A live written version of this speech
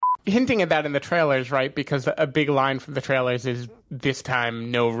hinting at that in the trailers, right? Because a big line from the trailers is, this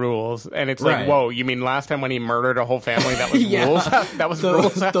time, no rules. And it's like, whoa, you mean last time when he murdered a whole family, that was rules? That was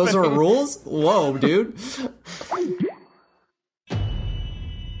rules happening? Those are rules? Whoa, dude.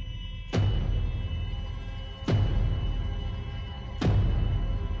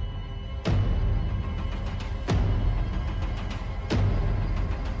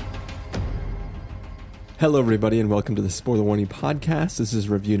 Hello, everybody, and welcome to the Spoiler Warning Podcast. This is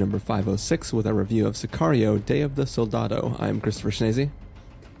review number 506 with our review of Sicario, Day of the Soldado. I'm Christopher Schnese.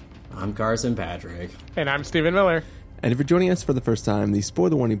 I'm Carson Patrick. And I'm Stephen Miller. And if you're joining us for the first time, the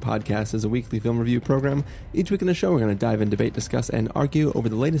Spoiler Warning Podcast is a weekly film review program. Each week in the show, we're going to dive in, debate, discuss, and argue over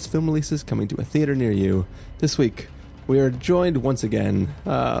the latest film releases coming to a theater near you. This week, we are joined once again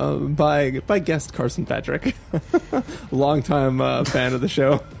by guest Carson Patrick, longtime fan of the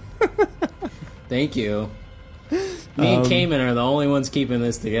show. Thank you. Me and Cayman are the only ones keeping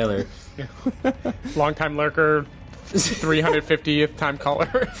this together. Long-time lurker, 350th time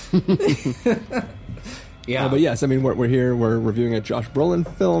caller. Yeah. But yes, I mean, we're here, we're reviewing a Josh Brolin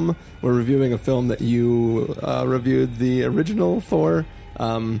film. We're reviewing a film that you reviewed the original for.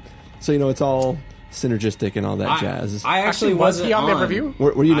 So, you know, it's all synergistic and all that jazz. I actually wasn't was he on the review?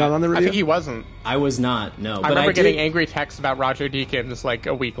 Were you not on the review? I think he wasn't. I was not, no. I remember getting angry texts about Roger Deakins like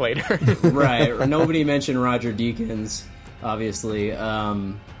a week later. Right. Nobody mentioned Roger Deakins, obviously.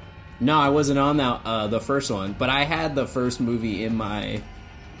 No, I wasn't on that the first one, but I had the first movie in my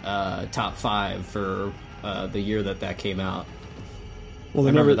top 5 for the year that came out. Well, I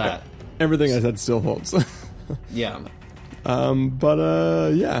remember that. Everything I said still holds. Yeah.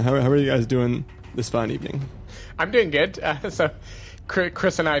 Yeah, how are you guys doing this fine evening? I'm doing good. So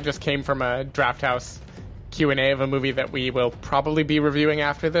Chris and I just came from a Draft House Q&A of a movie that we will probably be reviewing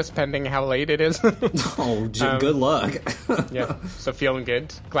after this, pending how late it is. Good luck. Yeah, so feeling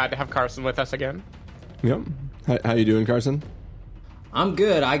good. Glad to have Carson with us again. Yep. How you doing, Carson? I'm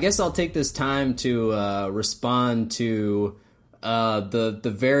good. I guess I'll take this time to respond to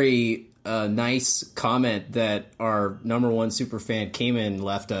the very nice comment that our number one superfan Cayman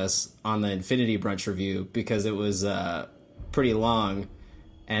left us on the Infinity Brunch review, because it was pretty long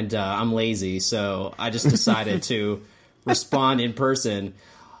and I'm lazy, so I just decided to respond in person.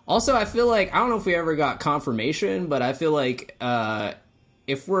 Also, I feel like, I don't know if we ever got confirmation, but I feel like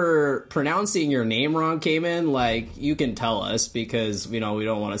if we're pronouncing your name wrong, Cayman, like, you can tell us, because, you know, we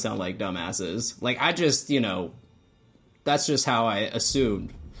don't want to sound like dumbasses. Like, I just, you know, that's just how I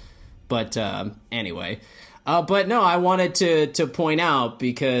assumed. But anyway, but no, I wanted to point out,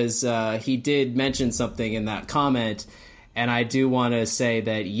 because he did mention something in that comment, and I do want to say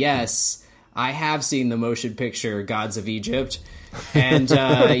that, yes, I have seen the motion picture Gods of Egypt, and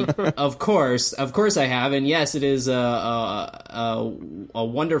of course I have, and yes, it is a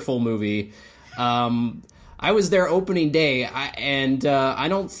wonderful movie. I was there opening day,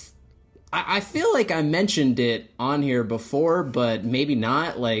 I feel like I mentioned it on here before, but maybe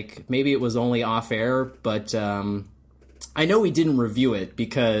not. Like, maybe it was only off air, but I know we didn't review it,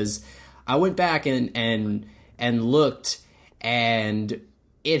 because I went back and looked, and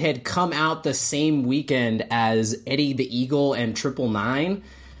it had come out the same weekend as Eddie the Eagle and 999.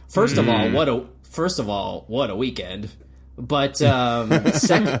 First of all, what a weekend. But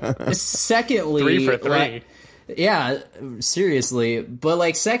secondly, 3 for 3. Yeah, seriously. But,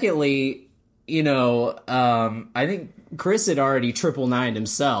 like, secondly, you know, I think Chris had already 999'd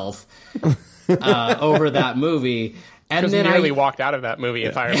himself over that movie. And Chris then nearly walked out of that movie,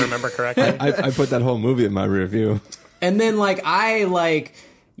 if I remember correctly. I put that whole movie in my review. And then, I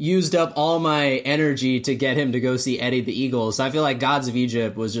used up all my energy to get him to go see Eddie the Eagle. So I feel like Gods of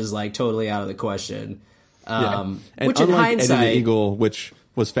Egypt was just, totally out of the question. And which, in hindsight, Eddie the Eagle, which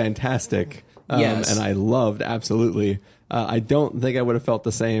was fantastic. Yes. And I loved, absolutely. I don't think I would have felt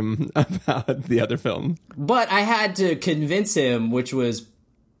the same about the other film. But I had to convince him, which was,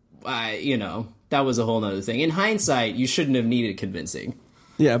 that was a whole nother thing. In hindsight, you shouldn't have needed convincing.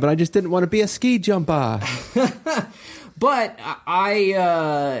 Yeah, but I just didn't want to be a ski jumper. But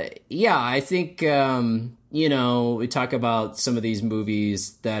I think, we talk about some of these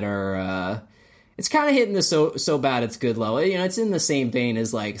movies that are... it's kind of hitting the so bad it's good level. You know, it's in the same vein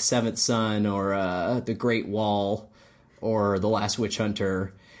as, like, Seventh Son or The Great Wall or The Last Witch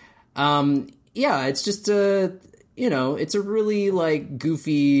Hunter. It's just it's a really,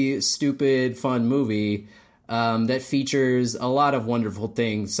 goofy, stupid, fun movie that features a lot of wonderful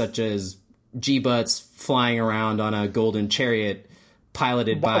things, such as G-Butts flying around on a golden chariot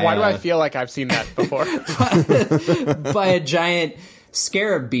piloted by... Why do I feel like I've seen that before? by a giant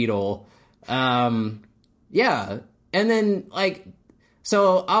scarab beetle. And then,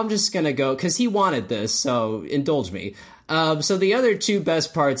 So I'm just going to go, because he wanted this, so indulge me. So the other two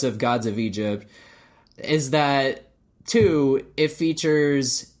best parts of Gods of Egypt is that, two, it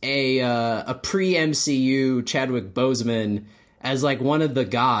features a pre-MCU Chadwick Boseman as, like, one of the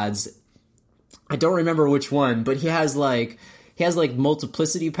gods. I don't remember which one, but he has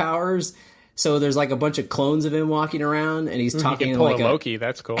multiplicity powers. So there's like a bunch of clones of him walking around, and he's talking he can pull like a Loki.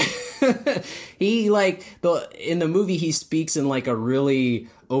 That's cool. He in the movie he speaks in like a really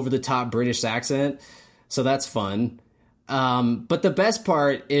over the top British accent, so that's fun. But the best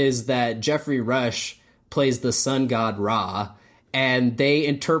part is that Jeffrey Rush plays the sun god Ra, and they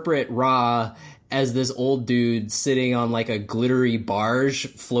interpret Ra as this old dude sitting on like a glittery barge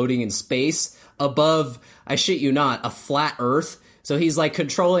floating in space above, I shit you not, a flat Earth. So he's like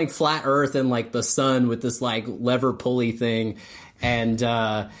controlling flat Earth and like the sun with this like lever pulley thing. And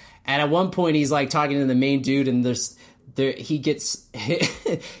at one point he's like talking to the main dude, and he gets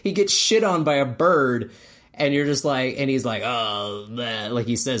he gets shit on by a bird, and you're just like, and he's like, oh, like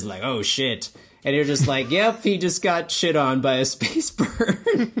he says like, oh shit. And you're just like, yep, he just got shit on by a space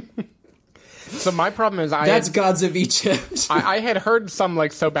bird. So my problem is that's Gods of Egypt. I had heard some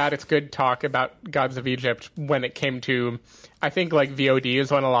like so bad it's good talk about Gods of Egypt when it came to, I think like VOD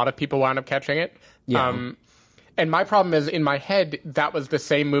is when a lot of people wound up catching it. Yeah. And my problem is, in my head, that was the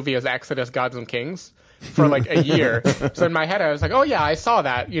same movie as Exodus, Gods and Kings for like a year. So in my head, I was like, oh yeah, I saw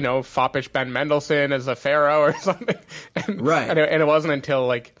that, foppish Ben Mendelsohn as a pharaoh or something. Right. And it wasn't until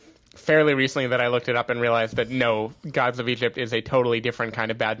like fairly recently that I looked it up and realized that no, Gods of Egypt is a totally different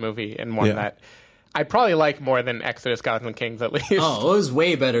kind of bad movie, and one that I probably like more than Exodus, Gods and Kings, at least. Oh, it was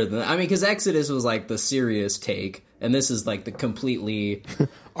way better than that. I mean, because Exodus was like the serious take, and this is like the completely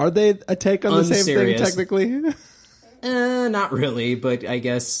Are they a take on unserious. The same thing, technically? Not really, but I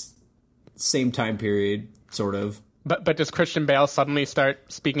guess same time period, sort of. But does Christian Bale suddenly start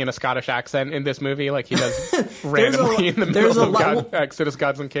speaking in a Scottish accent in this movie like he does randomly in the middle of Exodus,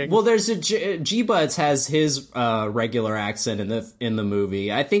 Gods and Kings? Well, there's G-Butts has his regular accent in the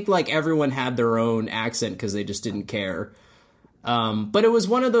movie. I think like everyone had their own accent because they just didn't care. But it was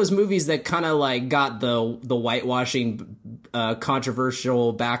one of those movies that kind of like got the whitewashing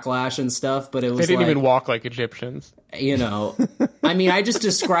controversial backlash and stuff. But it was they didn't even walk like Egyptians. I mean, I just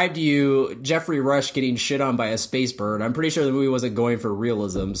described to you Jeffrey Rush getting shit on by a space bird. I'm pretty sure the movie wasn't going for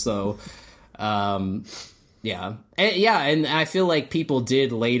realism. So, yeah. And I feel like people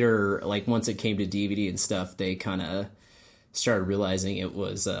did later, like once it came to DVD and stuff, they kind of started realizing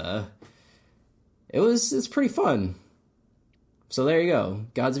it's pretty fun. So there you go.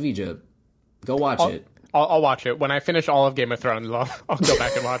 Gods of Egypt. Go watch it. I'll watch it. When I finish all of Game of Thrones, I'll go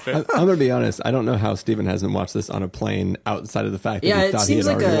back and watch it. I'm going to be honest. I don't know how Steven hasn't watched this on a plane outside of the fact that he thought he had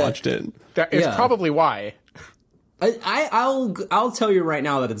already watched it. It's probably why. I'll tell you right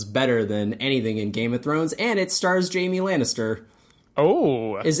now that it's better than anything in Game of Thrones, and it stars Jaime Lannister.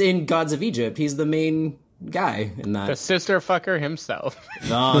 Oh. Is in Gods of Egypt. He's the main guy in that. The sister fucker himself.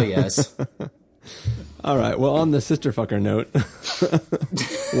 Oh, yes. All right. Well, on the sister fucker note,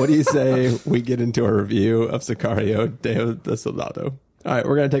 what do you say we get into a review of Sicario, Day de Soldado? All right.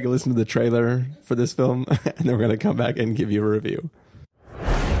 We're going to take a listen to the trailer for this film, and then we're going to come back and give you a review.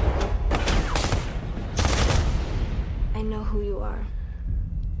 I know who you are.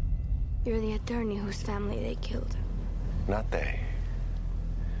 You're the attorney whose family they killed. Not they.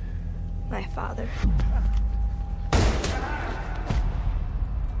 My father.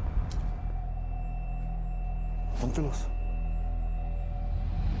 Póntelos.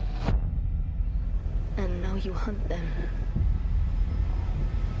 And now you hunt them.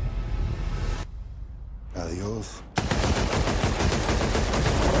 Adios.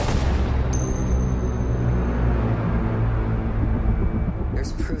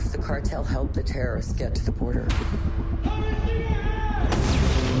 There's proof the cartel helped the terrorists get to the border.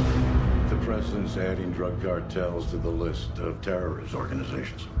 The president's adding drug cartels to the list of terrorist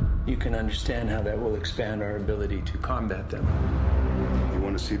organizations. You can understand how that will expand our ability to combat them. You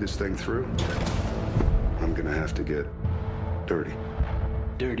want to see this thing through? I'm gonna have to get dirty.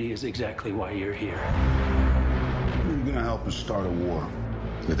 Dirty is exactly why you're here. You're gonna help us start a war.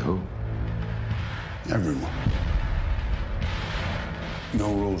 With who? Everyone.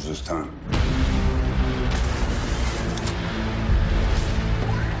 No rules this time.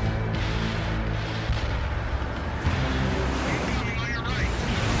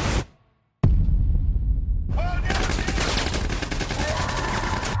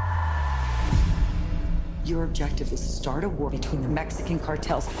 Your objective is to start a war between the Mexican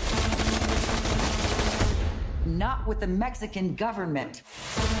cartels, not with the Mexican government.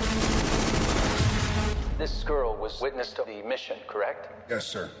 This girl was witness to the mission, correct? Yes,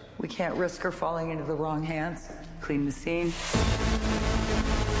 sir. We can't risk her falling into the wrong hands. Clean the scene.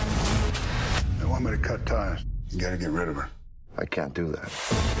 They want me to cut ties. You gotta get rid of her. I can't do that.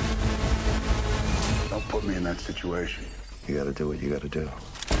 Don't put me in that situation. You gotta do what you gotta do.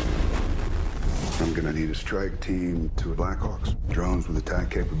 I'm gonna need a strike team, 2 Blackhawks, drones with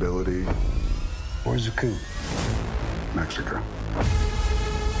attack capability. Where's the coup? Mexico.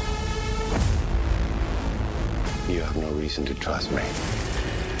 You have no reason to trust me.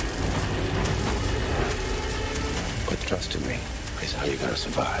 But trusting me is how you're gonna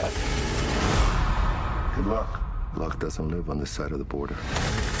survive. Good luck. Luck doesn't live on this side of the border.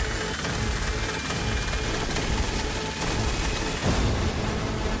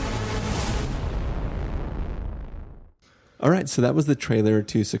 All right, so that was the trailer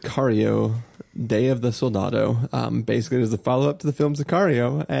to Sicario, Day of the Soldado. Basically, it was a follow-up to the film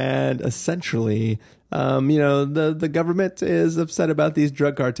Sicario, and essentially, the government is upset about these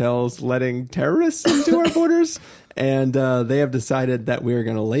drug cartels letting terrorists into our borders, and they have decided that we're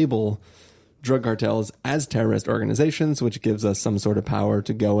going to label drug cartels as terrorist organizations, which gives us some sort of power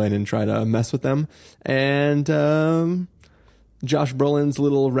to go in and try to mess with them. And Josh Brolin's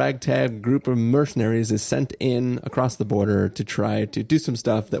little ragtag group of mercenaries is sent in across the border to try to do some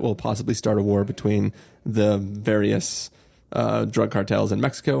stuff that will possibly start a war between the various drug cartels in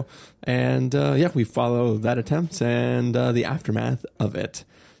Mexico. And we follow that attempt and the aftermath of it.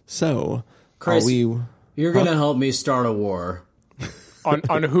 So, Chris, you're going to help me start a war.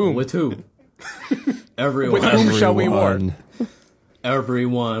 On whom? With who? Everyone. With whom shall we war?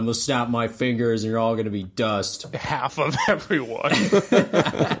 Everyone will snap my fingers and you're all going to be dust. Half of everyone.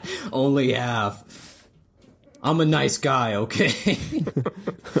 Only half. I'm a nice guy, okay?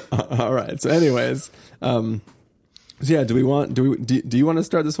 All right. So anyways, do you want to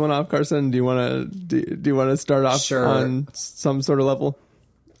start this one off, Carson? Do you want to start off on some sort of level?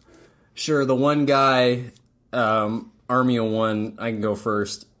 Sure. The one guy, Army of One, I can go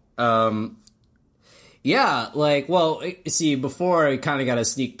first. Before I kind of got a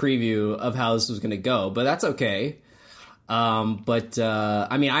sneak preview of how this was going to go, but that's okay.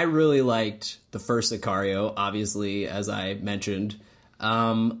 I really liked the first Sicario, obviously, as I mentioned.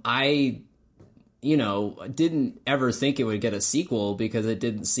 I didn't ever think it would get a sequel because it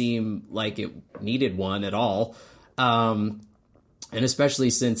didn't seem like it needed one at all. And especially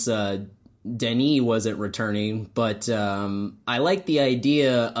since Denis wasn't returning, but I like the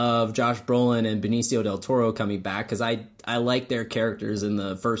idea of Josh Brolin and Benicio del Toro coming back because I like their characters in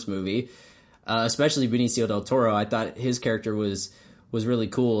the first movie, especially Benicio del Toro. I thought his character was really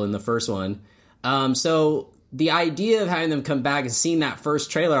cool in the first one. So the idea of having them come back and seeing that first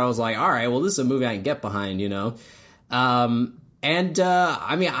trailer, I was like, all right, well, this is a movie I can get behind, I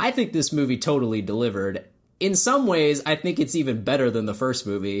think this movie totally delivered. In some ways, I think it's even better than the first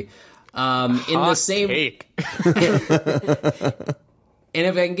movie. In the same take. And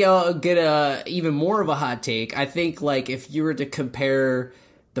if I can get even more of a hot take, I think like if you were to compare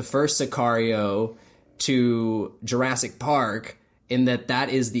the first Sicario to Jurassic Park, in that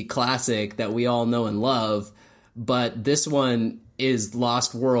is the classic that we all know and love, but this one is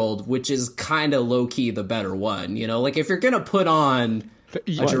Lost World, which is kind of low key the better one. Like if you're gonna put on a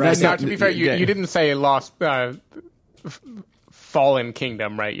Jurassic, now, to be fair, you didn't say Lost. Fallen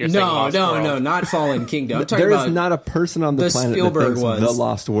Kingdom, right? You're saying Lost World. No, not Fallen Kingdom. I'm talking there about is not a person on the planet Spielberg that thinks The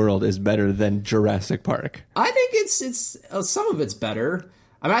Lost World is better than Jurassic Park. I think it's some of it's better.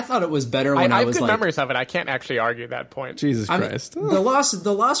 I mean, I thought it was better when I was I have good memories of it. I can't actually argue that point. Jesus Christ. The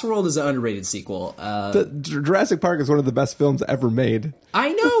Lost World is an underrated sequel. Jurassic Park is one of the best films ever made.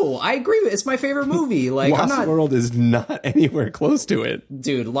 I know. I agree with it. It's my favorite movie. Like Lost World is not anywhere close to it.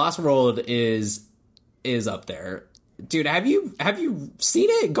 Dude, Lost World is up there. Dude, have you seen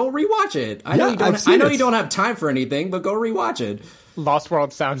it? Go rewatch it. I know you don't have time for anything, but go rewatch it. Lost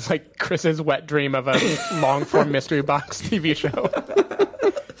World sounds like Chris's wet dream of a long-form mystery box TV show.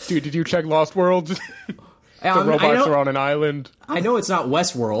 Dude, did you check Lost World? The robots are on an island. I know it's not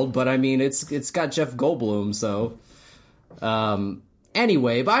Westworld, but I mean it's got Jeff Goldblum, so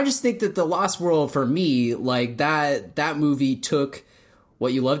anyway, but I just think that the Lost World for me, like that movie took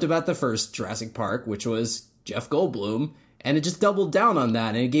what you loved about the first Jurassic Park, which was Jeff Goldblum, and it just doubled down on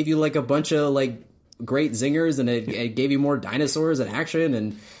that, and it gave you like a bunch of like great zingers, and it gave you more dinosaurs and action,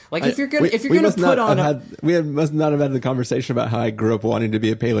 and like if you're gonna put on we must not have had the conversation about how I grew up wanting to be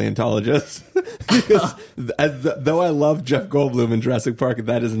a paleontologist because though I love Jeff Goldblum in Jurassic Park, he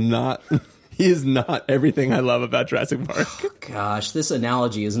is not everything I love about Jurassic Park. Gosh, this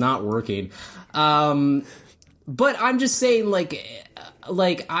analogy is not working. But I'm just saying, like,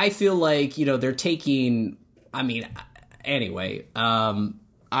 like, I feel like, you know, they're taking, I mean, anyway,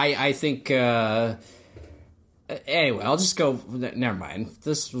 I think, anyway, I'll just go, never mind,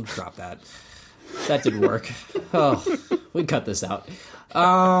 we'll drop that. That didn't work. Oh, we can cut this out.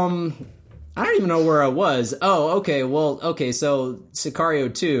 I don't even know where I was. Oh, okay, so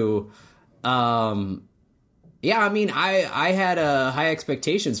Sicario 2, yeah, I mean, I had high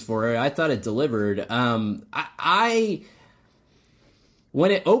expectations for it. I thought it delivered.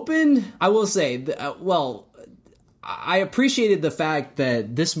 When it opened, I will say, I appreciated the fact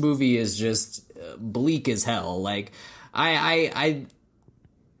that this movie is just bleak as hell. Like, I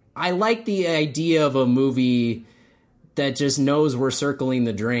like the idea of a movie that just knows we're circling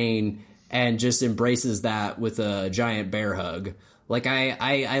the drain and just embraces that with a giant bear hug. Like,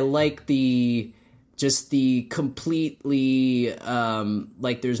 I like the completely,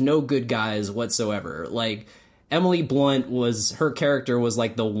 like, there's no good guys whatsoever. Like, Emily Blunt her character was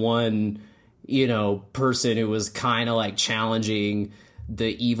like the one, you know, person who was kind of like challenging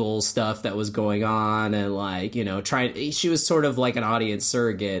the evil stuff that was going on, and like, you know, she was sort of like an audience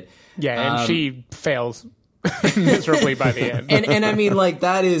surrogate. Yeah, and she fails miserably by the end. And I mean, like,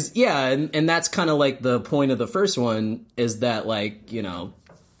 that is, yeah, and that's kind of like the point of the first one, is that, like, you know,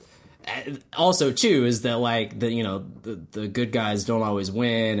 also too, is that, like, you know, the good guys don't always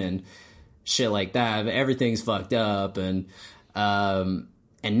win and shit like that. Everything's fucked up, and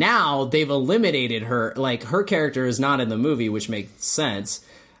now they've eliminated her. Like, her character is not in the movie, which makes sense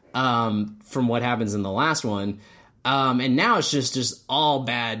from what happens in the last one. And now it's just all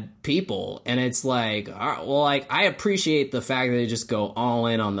bad people, and it's like, well, like, I appreciate the fact that they just go all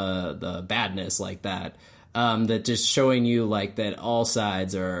in on the badness like that. That just showing you, like, that all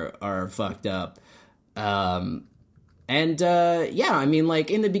sides are fucked up. Yeah, I mean, like,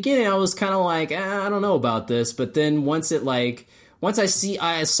 in the beginning, I was kind of like, I don't know about this, but then once I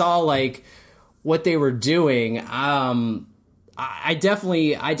saw like what they were doing, I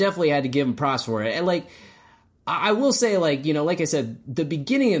definitely had to give them props for it. And, like, I will say, like, you know, like I said, the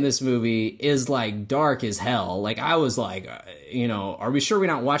beginning of this movie is, like, dark as hell. Like, I was like, you know, are we sure we're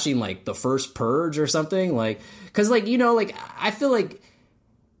not watching, like, the first Purge or something? Like, because, like, you know, like, I feel like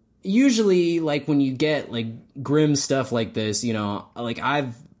usually, like, when you get, like, grim stuff like this, you know, like,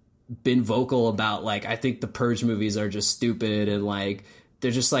 I've been vocal about, like, I think the Purge movies are just stupid, and, like,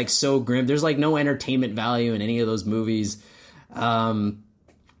 they're just, like, so grim. There's, like, no entertainment value in any of those movies. And,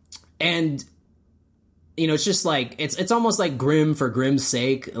 you know, it's just, like, it's almost like grim for grim's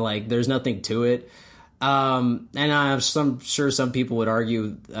sake. Like, there's nothing to it. And I'm sure some people would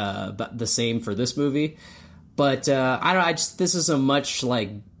argue the same for this movie. But this is a much,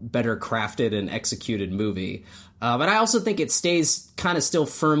 like, better crafted and executed movie. But I also think it stays kind of still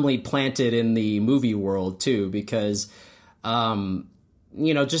firmly planted in the movie world, too, because, you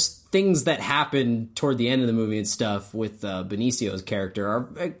know, just things that happen toward the end of the movie and stuff with Benicio's character are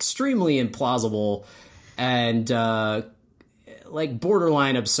extremely implausible and, like,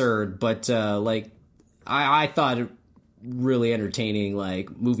 borderline absurd. But, like, I thought it really entertaining,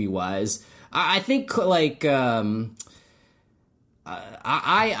 like, movie-wise. I think, like, I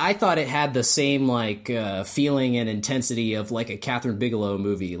thought it had the same, like, feeling and intensity of, like, a Catherine Bigelow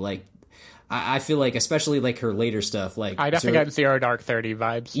movie. Like, I feel like, especially, like, her later stuff, like, I definitely got Zero Dark 30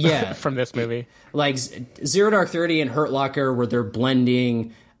 vibes, yeah, from this movie. Like, Zero Dark 30 and Hurt Locker, where they're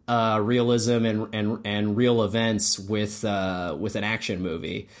blending realism and real events with an action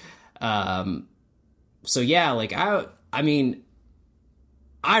movie. So yeah, like, I mean,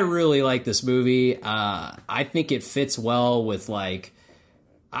 I really like this movie. I think it fits well with, like,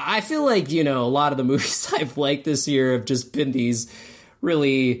 I feel like, you know, a lot of the movies I've liked this year have just been these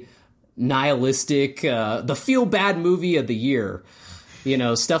really nihilistic, the feel-bad movie of the year, you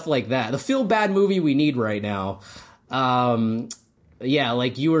know, stuff like that. The feel-bad movie we need right now. Yeah,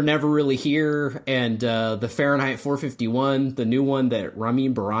 like You Were Never Really Here, and the Fahrenheit 451, the new one that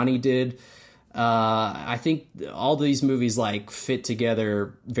Ramin Barani did. I think all these movies, like, fit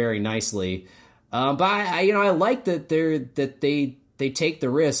together very nicely. But I you know, I like that they take the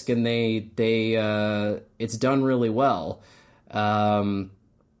risk, and they it's done really well. So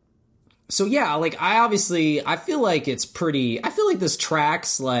yeah, like, I feel like I feel like this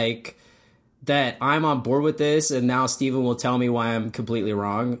tracks, like, that I'm on board with this, and now Steven will tell me why I'm completely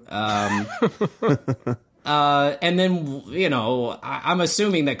wrong. And then, you know, I'm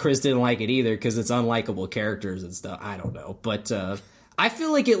assuming that Chris didn't like it either, because it's unlikable characters and stuff. I don't know. But I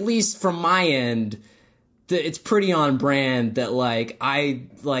feel like, at least from my end, it's pretty on brand that, like, I,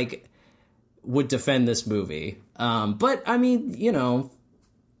 like, would defend this movie. But, I mean, you know,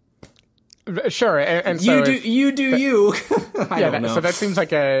 Sure, and you so you do you. I don't know. So that seems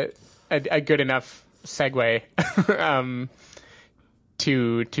like a good enough segue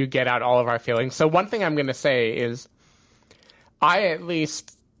to get out all of our feelings. So one thing I'm going to say is, I at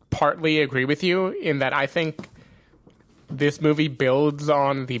least partly agree with you in that I think this movie builds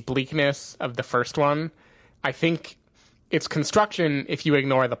on the bleakness of the first one. I think its construction, if you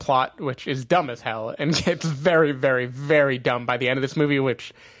ignore the plot, which is dumb as hell, and gets very, very, very dumb by the end of this movie,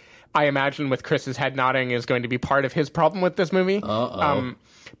 which I imagine with Chris's head nodding is going to be part of his problem with this movie.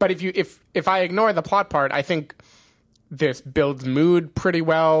 But if I ignore the plot part, I think this builds mood pretty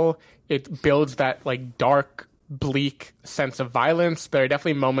well. It builds that like dark, bleak sense of violence. There are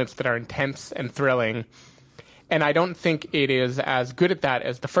definitely moments that are intense and thrilling. And I don't think it is as good at that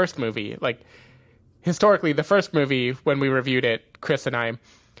as the first movie. Like, historically, the first movie, when we reviewed it, Chris and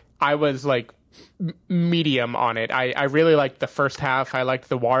I was like medium on it. I really liked the first half. I liked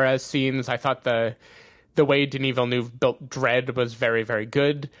the Juarez scenes. I thought the way Denis Villeneuve built Dread was very, very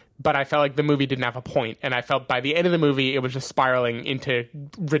good. But I felt like the movie didn't have a point. And I felt by the end of the movie, it was just spiraling into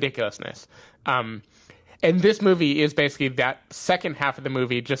ridiculousness. And this movie is basically that second half of the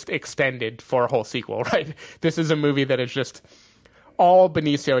movie just extended for a whole sequel, right? This is a movie that is just all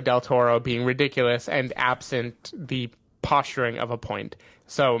Benicio del Toro being ridiculous and absent the posturing of a point.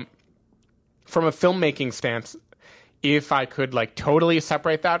 So from a filmmaking stance, if I could like totally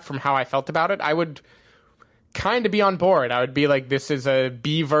separate that from how I felt about it, I would kind of be on board. I would be like, this is a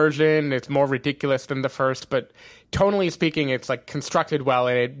B version. It's more ridiculous than the first, but tonally speaking, it's like constructed well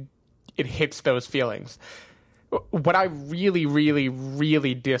and it hits those feelings. What I really, really,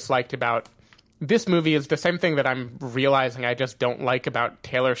 really disliked about this movie is the same thing that I'm realizing I just don't like about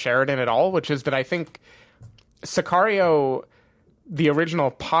Taylor Sheridan at all, which is that I think Sicario, the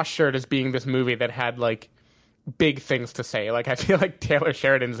original, postured as being this movie that had like big things to say. Like, I feel like Taylor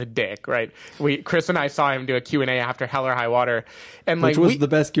Sheridan's a dick, right? Chris and I saw him do a Q&A after Hell or High Water, and like, which was the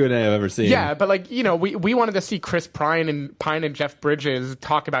best Q&A I've ever seen. Yeah, but like, you know, we wanted to see Chris Pine and Jeff Bridges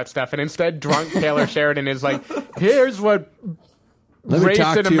talk about stuff, and instead, drunk Taylor Sheridan is like, here's what race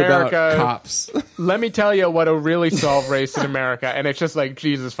in America. Cops. Let me tell you what a really solve race in America, and it's just like,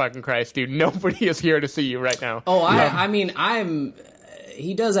 Jesus fucking Christ, dude! Nobody is here to see you right now. Oh, I mean,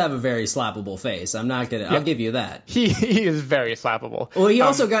 he does have a very slappable face. I'm not gonna. Yeah. I'll give you that. He is very slappable. Well, he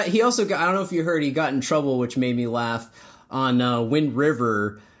also got. I don't know if you heard. He got in trouble, which made me laugh. On Wind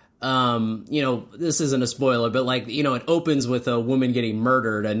River. You know, this isn't a spoiler, but like, you know, it opens with a woman getting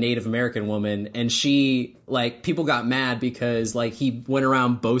murdered, a Native American woman, and she, like, people got mad because like he went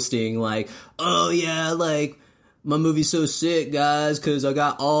around boasting like, oh yeah, like, my movie's so sick, guys, because I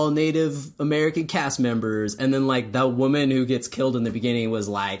got all Native American cast members. And then, like, the woman who gets killed in the beginning was,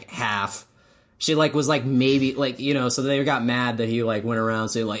 like, half. She, like, was, like, maybe, like, you know, so they got mad that he, like, went around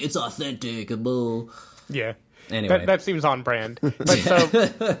saying, like, it's authentic and bull. Yeah. Anyway. That seems on brand.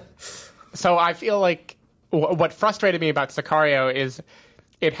 But so I feel like what frustrated me about Sicario is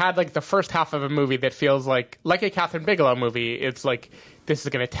it had, like, the first half of a movie that feels like a Catherine Bigelow movie. It's like, this is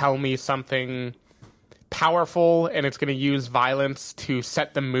going to tell me something powerful, and it's going to use violence to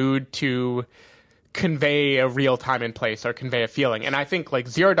set the mood to convey a real time and place or convey a feeling. And I think like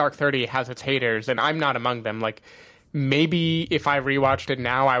Zero Dark 30 has its haters, and I'm not among them. Like, maybe if I rewatched it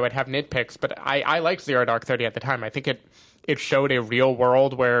now, I would have nitpicks, but I liked Zero Dark 30 at the time. I think it showed a real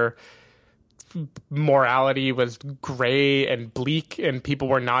world where morality was gray and bleak, and people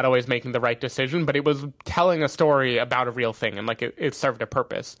were not always making the right decision, but it was telling a story about a real thing, and like it served a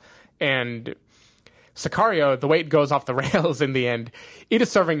purpose. And Sicario, the way it goes off the rails in the end, it is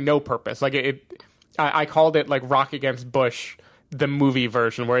serving no purpose. Like I called it like Rock Against Bush, the movie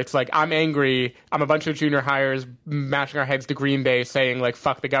version, where it's like, I'm angry, I'm a bunch of junior hires mashing our heads to Green Day saying like,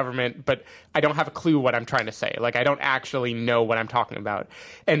 fuck the government, but I don't have a clue what I'm trying to say. Like, I don't actually know what I'm talking about.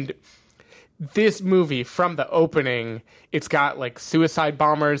 And this movie, from the opening, it's got like suicide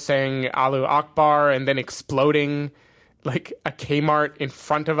bombers saying Allahu Akbar and then exploding like a Kmart in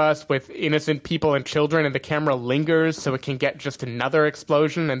front of us with innocent people and children, and the camera lingers so it can get just another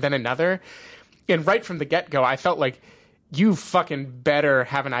explosion and then another. And right from the get-go, I felt like, you fucking better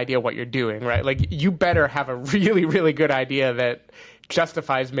have an idea what you're doing, right? Like, you better have a really, really good idea that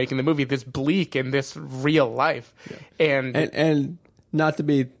justifies making the movie this bleak in this real life. Yeah. And not to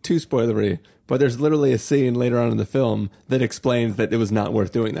be too spoilery, but there's literally a scene later on in the film that explains that it was not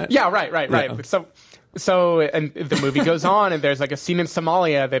worth doing that. Yeah, right. Yeah. So, and the movie goes on, and there's like a scene in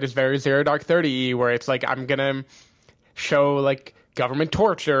Somalia that is very Zero Dark 30, where it's like, I'm gonna show like government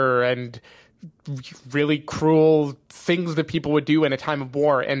torture and really cruel things that people would do in a time of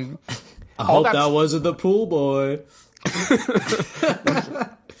war. And I hope that wasn't the pool boy.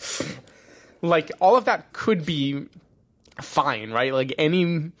 like, all of that could be fine, right? Like,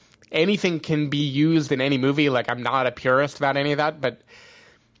 anything can be used in any movie. Like, I'm not a purist about any of that, but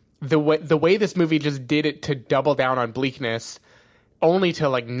the way this movie just did it to double down on bleakness, only to,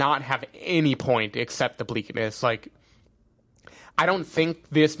 like, not have any point except the bleakness. Like, I don't think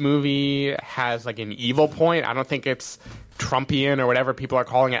this movie has, like, an evil point. I don't think it's Trumpian or whatever people are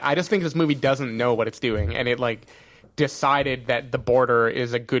calling it. I just think this movie doesn't know what it's doing, and it, like, decided that the border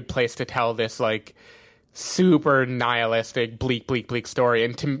is a good place to tell this, like, super nihilistic, bleak story.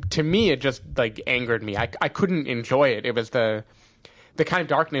 And to me, it just, like, angered me. I couldn't enjoy it. It was the kind of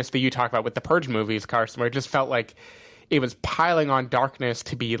darkness that you talk about with the Purge movies, Carson, where it just felt like it was piling on darkness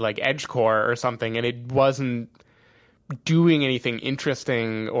to be, like, edgecore or something, and it wasn't doing anything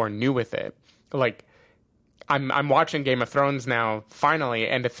interesting or new with it. Like, I'm watching Game of Thrones now, finally,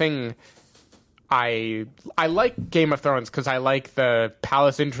 and the thing, I like Game of Thrones because I like the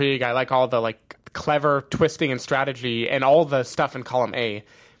palace intrigue, I like all the, like, clever twisting and strategy and all the stuff in column A.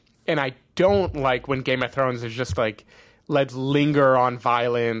 And I don't like when Game of Thrones is just like, let's linger on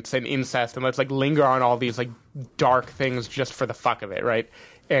violence and incest and let's, like, linger on all these, like, dark things just for the fuck of it, right?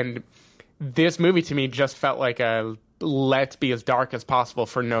 And this movie to me just felt like a let's be as dark as possible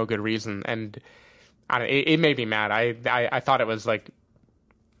for no good reason. And it made me mad. I thought it was, like,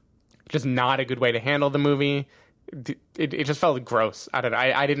 just not a good way to handle the movie. It just felt gross. I don't know.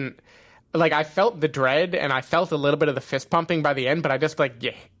 I didn't, like, I felt the dread and I felt a little bit of the fist pumping by the end, but I just, like,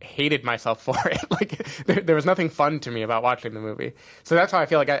 hated myself for it. Like, there was nothing fun to me about watching the movie. So that's how I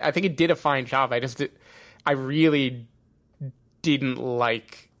feel. Like, I think it did a fine job. I really didn't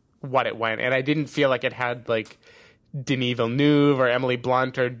like what it went, and I didn't feel like it had, like, Denis Villeneuve or Emily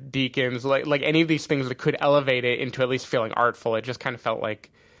Blunt or Deakins, like any of these things that could elevate it into at least feeling artful. It just kind of felt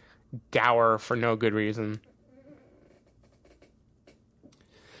like dour for no good reason.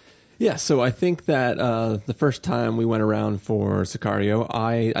 Yeah, so I think that the first time we went around for Sicario,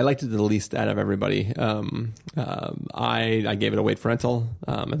 I liked it the least out of everybody. I gave it a wait for rental.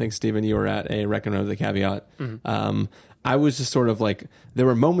 I think, Stephen, you were at a recommend with a caveat. Mm-hmm. I was just sort of like, there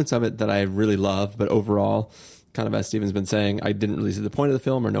were moments of it that I really loved, but overall, kind of as Stephen's been saying, I didn't really see the point of the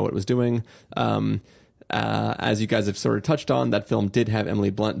film or know what it was doing. As you guys have sort of touched on, that film did have Emily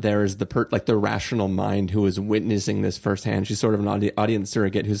Blunt there as the rational mind who is witnessing this firsthand. She's sort of an audience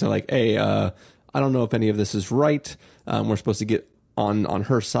surrogate who's like, hey, I don't know if any of this is right. We're supposed to get on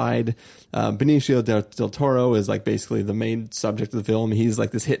her side. Benicio del Toro is, like, basically the main subject of the film. He's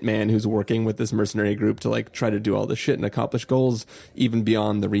like this hitman who's working with this mercenary group to, like, try to do all this shit and accomplish goals even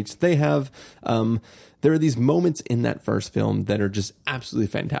beyond the reach they have. There are these moments in that first film that are just absolutely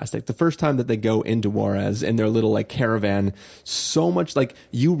fantastic. The first time that they go into Juarez in their little, like, caravan, so much, like,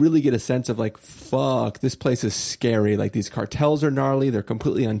 you really get a sense of, like, fuck, this place is scary. Like, these cartels are gnarly. They're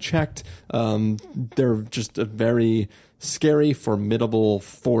completely unchecked. They're just a very scary, formidable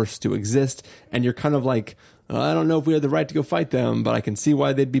force to exist. And you're kind of like, I don't know if we have the right to go fight them, but I can see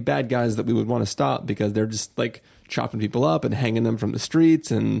why they'd be bad guys that we would want to stop, because they're just, like, chopping people up and hanging them from the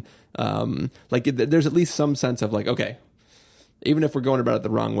streets. And there's at least some sense of, like, okay, even if we're going about it the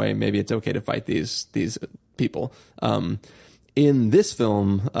wrong way, maybe it's okay to fight these people. In this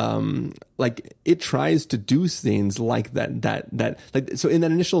film, like, it tries to do scenes like that like, so in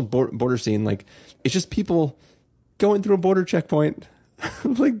that initial border scene, like, it's just people going through a border checkpoint,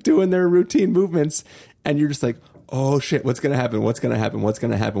 like, doing their routine movements, and you're just like, oh shit, what's going to happen? What's going to happen? What's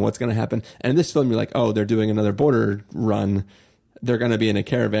going to happen? What's going to happen? And in this film, you're like, oh, they're doing another border run. They're going to be in a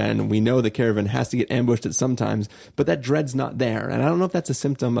caravan. We know the caravan has to get ambushed at some times, but that dread's not there. And I don't know if that's a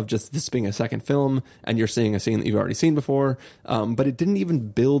symptom of just this being a second film and you're seeing a scene that you've already seen before. But it didn't even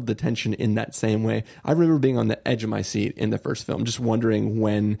build the tension in that same way. I remember being on the edge of my seat in the first film, just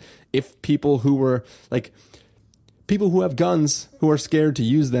wondering if people who have guns, who are scared to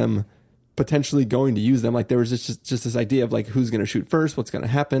use them, potentially going to use them. Like, there was just this idea of, like, who's going to shoot first, what's going to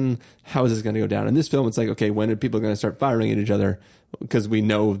happen, how is this going to go down. In this film, it's like, okay, when are people going to start firing at each other? Because we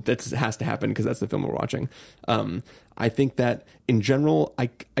know that has to happen because that's the film we're watching. I think that in general,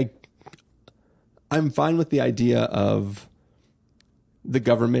 I'm fine with the idea of the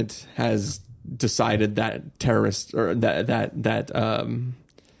government has decided that terrorists, or that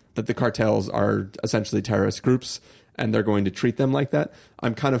the cartels are essentially terrorist groups, and they're going to treat them like that.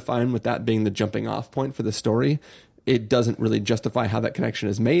 I'm kind of fine with that being the jumping off point for the story. It doesn't really justify how that connection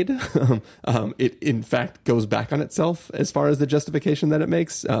is made. It, in fact, goes back on itself as far as the justification that it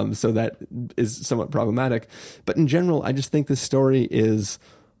makes. So that is somewhat problematic. But in general, I just think this story is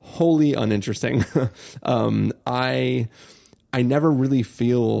wholly uninteresting. I never really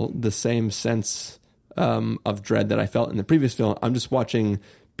feel the same sense of dread that I felt in the previous film. I'm just watching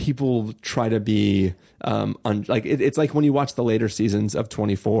people try to be it's like when you watch the later seasons of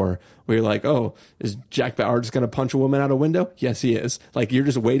 24 where you're like, oh, is Jack Bauer just going to punch a woman out a window? Yes, he is. Like, you're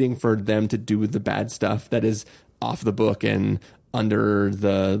just waiting for them to do the bad stuff that is off the book and under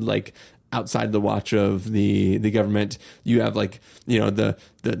the, like, outside the watch of the government. You have, like, you know,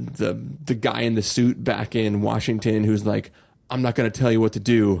 the guy in the suit back in Washington who's like, I'm not going to tell you what to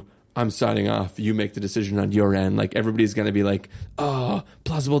do. I'm signing off. You make the decision on your end. Like, everybody's going to be like, oh,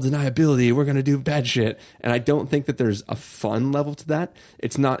 plausible deniability. We're going to do bad shit. And I don't think that there's a fun level to that.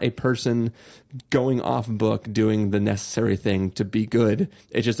 It's not a person going off book doing the necessary thing to be good.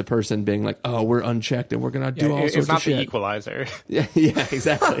 It's just a person being like, oh, we're unchecked and we're going to do all sorts of shit. It's not The Equalizer. Yeah,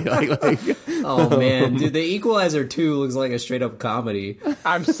 exactly. Oh, man. Dude, The Equalizer 2 looks like a straight up comedy.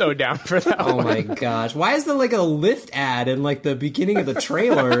 I'm so down for that one. Oh, my gosh. Why is there like a Lyft ad in like the beginning of the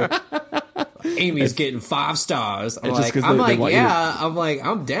trailer? Amy's getting 5 stars. I'm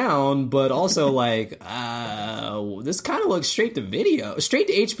down, but also like, this kind of looks straight to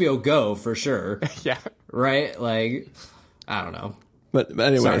HBO Go for sure. Yeah. Right? Like, I don't know. But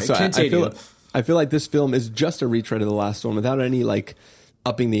anyway, Sorry, I feel like this film is just a retread of the last one without any like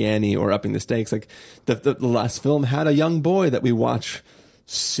upping the ante or upping the stakes. Like the last film had a young boy that we watch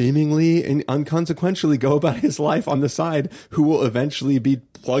seemingly and unconsequentially go about his life on the side, who will eventually be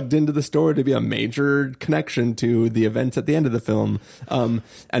plugged into the story to be a major connection to the events at the end of the film. And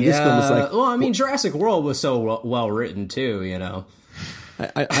this film is like, well, I mean, Jurassic World was so well written too, you know.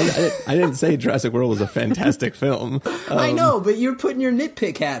 I didn't say Jurassic World was a fantastic film. I know, but you're putting your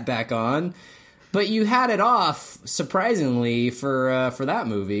nitpick hat back on. But you had it off, surprisingly, for that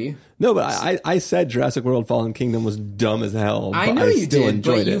movie. No, but I said Jurassic World Fallen Kingdom was dumb as hell. I know you did,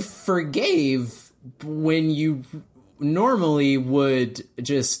 but you forgave when you normally would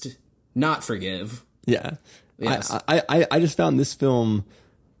just not forgive. Yeah. Yes. I just found this film,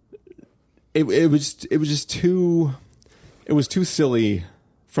 it was too silly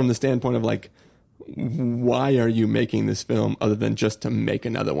from the standpoint of like, why are you making this film other than just to make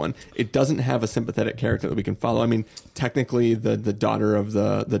another one? It doesn't have a sympathetic character that we can follow. I mean, technically the daughter of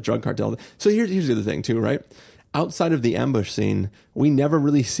the drug cartel. So here's the other thing too, right? Outside of the ambush scene, we never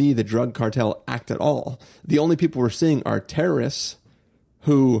really see the drug cartel act at all. The only people we're seeing are terrorists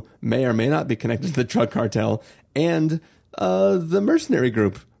who may or may not be connected to the drug cartel and the mercenary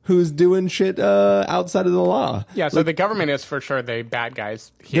group who's doing shit outside of the law. Yeah, so like, the government is for sure the bad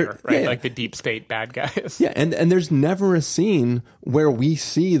guys here, right? Yeah. Like the deep state bad guys. Yeah, and there's never a scene where we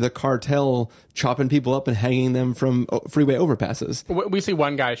see the cartel chopping people up and hanging them from freeway overpasses. We see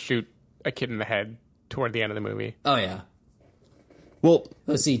one guy shoot a kid in the head toward the end of the movie. Oh, yeah. Well,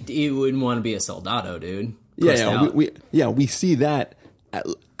 let's see, you wouldn't want to be a Soldado, dude. We see that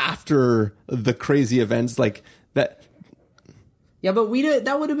after the crazy events like that. Yeah, but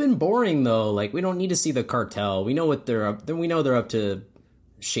that would have been boring though. Like, we don't need to see the cartel. We know what they're up. We know they're up to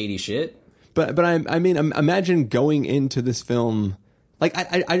shady shit. But I mean, imagine going into this film. Like,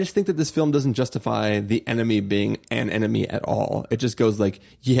 I just think that this film doesn't justify the enemy being an enemy at all. It just goes like,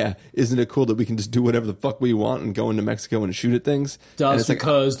 yeah, isn't it cool that we can just do whatever the fuck we want and go into Mexico and shoot at things? That's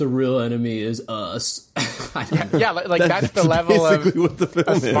because the real enemy is us. That's the level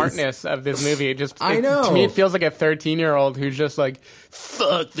of smartness of this movie. I know. To me, it feels like a 13-year-old who's just like,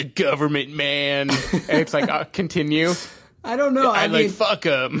 fuck the government, man. And it's like, continue. I don't know. I mean, fuck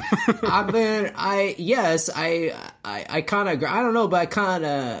them. I kind of, I don't know, but I kind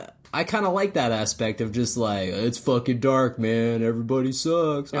of like that aspect of just like, it's fucking dark, man. Everybody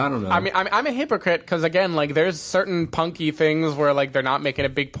sucks. Yeah. I don't know. I mean, I'm a hypocrite because again, like, there's certain punky things where like they're not making a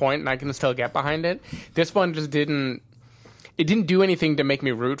big point and I can still get behind it. This one just didn't. It didn't do anything to make me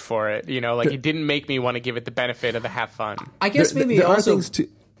root for it. You know, like it didn't make me want to give it the benefit of the have fun. I guess maybe there are things too.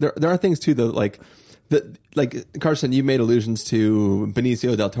 There are things too, though, like. Like, Carson, you made allusions to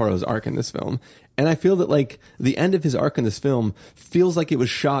Benicio del Toro's arc in this film. And I feel that, like, the end of his arc in this film feels like it was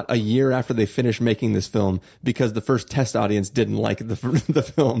shot a year after they finished making this film because the first test audience didn't like the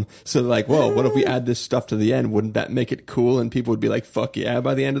film. So, like, whoa, what if we add this stuff to the end? Wouldn't that make it cool? And people would be like, fuck yeah,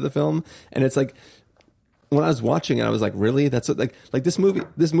 by the end of the film. And it's like, when I was watching it, I was like, really? That's what, like this movie,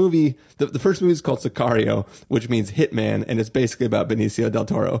 the first movie is called Sicario, which means Hitman, and it's basically about Benicio del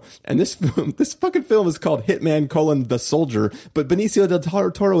Toro. And this fucking film is called Hitman: The Soldier, but Benicio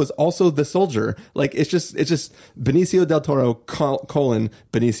del Toro is also the soldier. Like, it's just Benicio del Toro :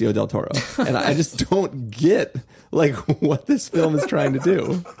 Benicio del Toro. And I just don't get, like, what this film is trying to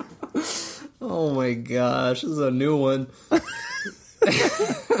do. Oh my gosh, this is a new one.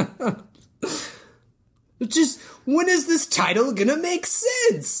 Just, when is this title gonna make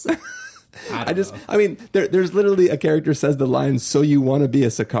sense? I mean, there's literally a character says the line, "So you want to be a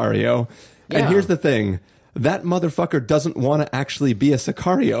Sicario?" And here's the thing. That motherfucker doesn't want to actually be a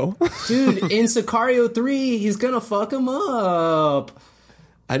Sicario. Dude, in Sicario 3, he's gonna fuck him up.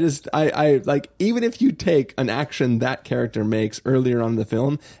 I like, even if you take an action that character makes earlier on in the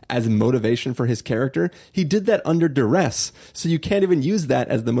film as motivation for his character, he did that under duress. So you can't even use that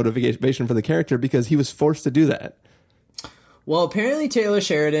as the motivation for the character because he was forced to do that. Well, apparently Taylor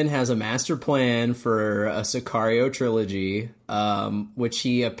Sheridan has a master plan for a Sicario trilogy, which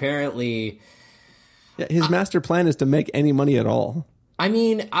he apparently... Yeah, his master plan is to make any money at all. I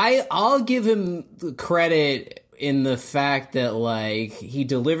mean, I'll give him credit in the fact that, like, he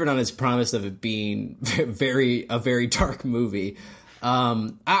delivered on his promise of it being a very dark movie.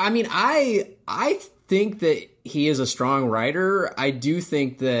 I mean, I think that he is a strong writer. I do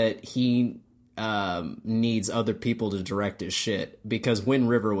think that he needs other people to direct his shit, because Wind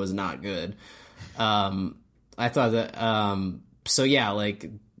River was not good. I thought that, so yeah, like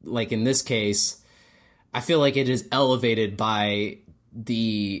in this case, I feel like it is elevated by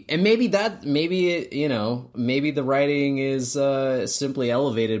maybe the writing is simply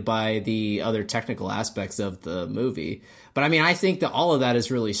elevated by the other technical aspects of the movie. But I mean, I think that all of that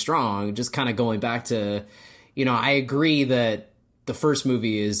is really strong. Just kind of going back to, I agree that the first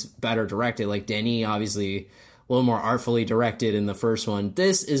movie is better directed. Like, Denis obviously a little more artfully directed in the first one.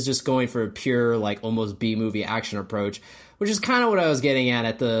 This is just going for a pure, like, almost B-movie action approach, which is kind of what I was getting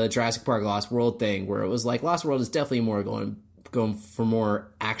at the Jurassic Park Lost World thing, where it was like Lost World is definitely more going for more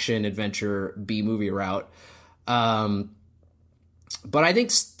action adventure B-movie route. But I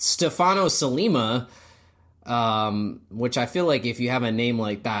think Stefano Sollima, which I feel like if you have a name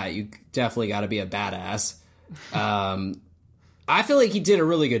like that, you definitely got to be a badass. I feel like he did a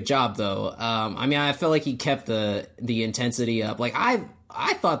really good job, though. I mean, I feel like he kept the intensity up. Like, I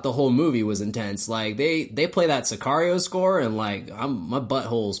thought the whole movie was intense. Like, they play that Sicario score, and like, my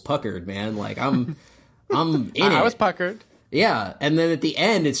butthole's puckered, man. Like, I'm in it. I was puckered. Yeah, and then at the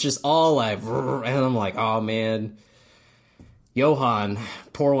end, it's just all like, and I'm like, oh man, Johan,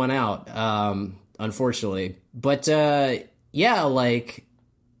 pour one out. Unfortunately, but yeah, like,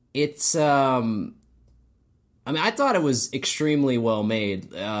 it's. I mean, I thought it was extremely well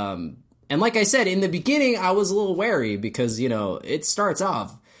made. And like I said, in the beginning, I was a little wary because, it starts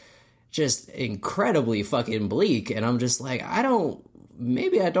off just incredibly fucking bleak. And I'm just like,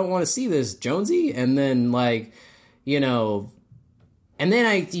 maybe I don't want to see this, Jonesy. And then, like, and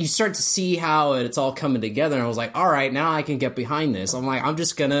then you start to see how it's all coming together. And I was like, all right, now I can get behind this. I'm like,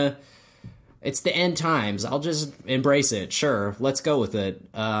 it's the end times. I'll just embrace it. Sure. Let's go with it.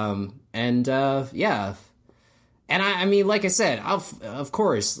 Yeah. And I mean, like I said, of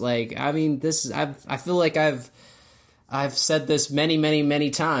course, like, I mean, I feel like I've said this many, many,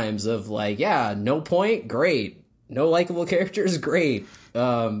 many times of like, yeah, no point, great. No likable characters, great.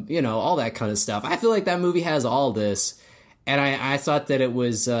 All that kind of stuff. I feel like that movie has all this. And I thought that it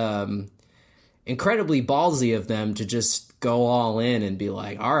was incredibly ballsy of them to just go all in and be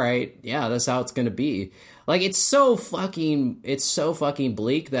like, all right, yeah, that's how it's going to be. Like, it's so fucking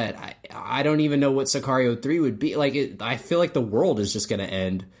bleak that I don't even know what Sicario 3 would be. Like, I feel like the world is just going to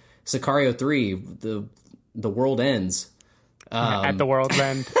end. Sicario 3, the world ends. At the world's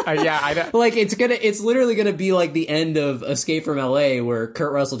end. Yeah, I don't... Like, it's literally gonna be like the end of Escape from LA, where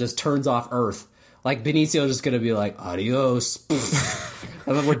Kurt Russell just turns off Earth. Like, Benicio is just gonna be like, adios.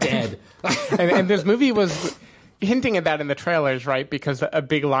 And then we're dead. and this movie was hinting at that in the trailers, right? Because a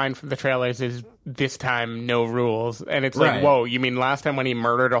big line from the trailers is, this time, no rules. And it's like, whoa, you mean last time when he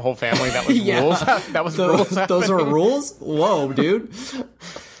murdered a whole family, that was rules? That was rules happening? Those are rules? Whoa, dude.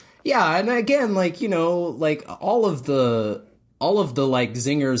 Yeah, and again, like, like, all of the like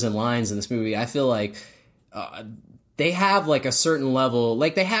zingers and lines in this movie, I feel like they have like a certain level,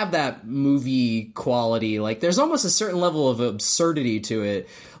 like they have that movie quality. Like, there's almost a certain level of absurdity to it.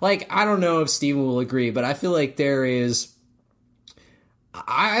 Like, I don't know if Steven will agree, but I feel like there's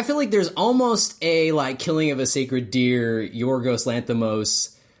almost a like killing of a sacred deer, Yorgos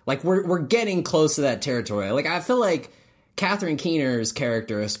Lanthimos. Like, we're getting close to that territory. Like, I feel like Catherine Keener's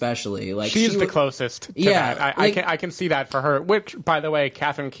character, especially, like, she's the closest to that. I can see that for her. Which, by the way,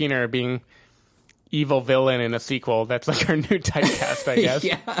 Catherine Keener being evil villain in a sequel, that's like her new typecast, I guess.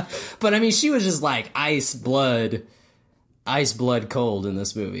 Yeah, but I mean, she was just like ice blood cold in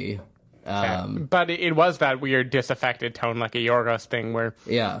this movie. But it was that weird disaffected tone, like a Yorgos thing, where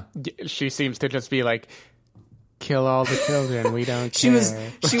she seems to just be like, kill all the children, we don't care.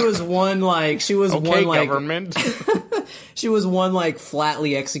 She was one government. She was one like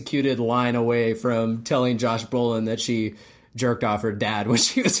flatly executed line away from telling Josh Brolin that she jerked off her dad when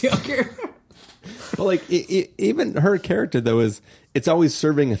she was younger. But like even her character though it's always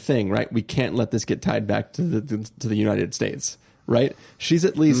serving a thing, right? We can't let this get tied back to the United States, right? She's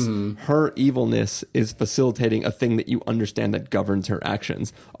at least her evilness is facilitating a thing that you understand that governs her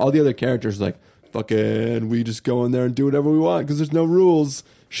actions. All the other characters like fucking we just go in there and do whatever we want because there's no rules.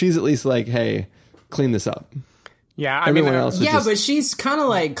 She's at least like, hey, clean this up. Yeah, Everyone else is but she's kind of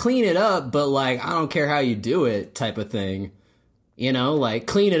like clean it up, but like I don't care how you do it type of thing. You know, like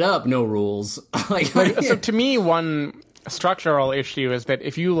clean it up, no rules. So to me, one structural issue is that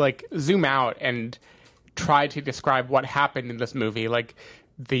if you like zoom out and try to describe what happened in this movie, like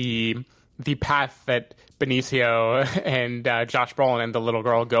the path that Benicio and Josh Brolin and the little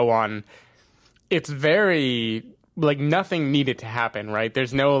girl go on, it's very like nothing needed to happen, right?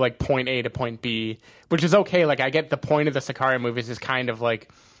 There's no like point A to point B, which is okay. Like I get the point of the Sicario movies is kind of like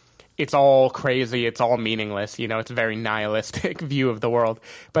it's all crazy, it's all meaningless, you know, it's a very nihilistic view of the world.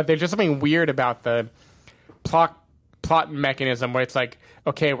 But there's just something weird about the plot mechanism where it's like,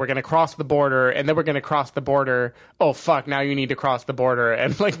 okay, we're going to cross the border, and then we're going to cross the border. Oh, fuck, now you need to cross the border.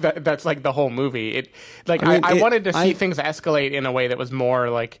 And like that's like the whole movie. I wanted to see things escalate in a way that was more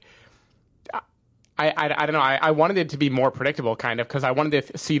like, I don't know. I wanted it to be more predictable, kind of, because I wanted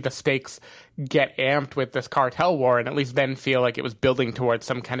to see the stakes get amped with this cartel war, and at least then feel like it was building towards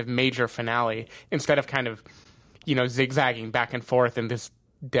some kind of major finale instead of kind of, you know, zigzagging back and forth in this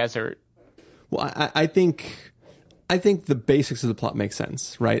desert. Well, I think the basics of the plot make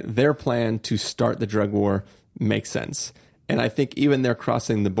sense, right? Their plan to start the drug war makes sense. And I think even they're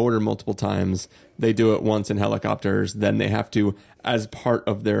crossing the border multiple times. They do it once in helicopters. Then they have to, as part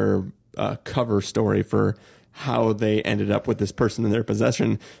of their cover story for how they ended up with this person in their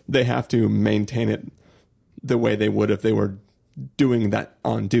possession, they have to maintain it the way they would if they were doing that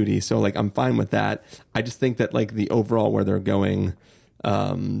on duty. So like, I'm fine with that. I just think that like the overall where they're going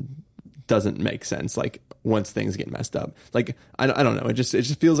doesn't make sense. Like once things get messed up, like I don't know. It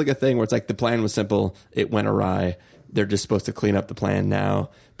just feels like a thing where it's like the plan was simple. It went awry. They're just supposed to clean up the plan now,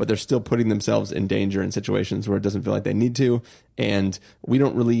 but they're still putting themselves in danger in situations where it doesn't feel like they need to. And we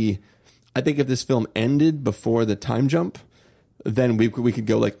don't really, I think if this film ended before the time jump, then we could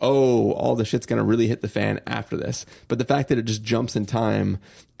go like, oh, all the shit's going to really hit the fan after this. But the fact that it just jumps in time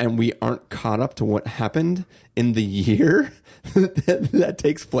and we aren't caught up to what happened in the year that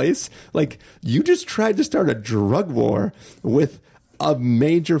takes place, like you just tried to start a drug war with a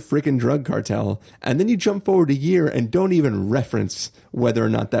major freaking drug cartel, and then you jump forward a year and don't even reference whether or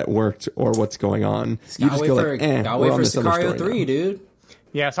not that worked or what's going on. You just go like, gotta wait for Sicario 3, dude.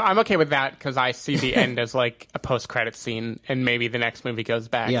 Yeah, so I'm okay with that because I see the end as like a post-credit scene, and maybe the next movie goes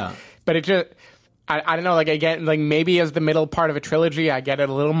back. Yeah, but it just, I don't know. Like again, like maybe as the middle part of a trilogy, I get it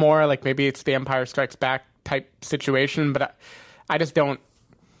a little more. Like maybe it's the Empire Strikes Back type situation, but I just don't.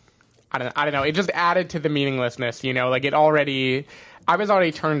 I don't know. It just added to the meaninglessness, you know. Like I was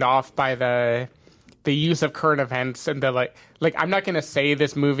already turned off by the use of current events and the like I'm not going to say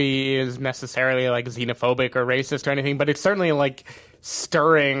this movie is necessarily like xenophobic or racist or anything, but it's certainly like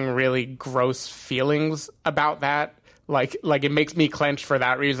stirring really gross feelings about that. Like it makes me clench for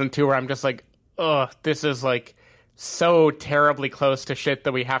that reason too, where I'm just like, ugh, this is like so terribly close to shit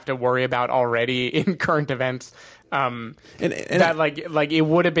that we have to worry about already in current events. That like it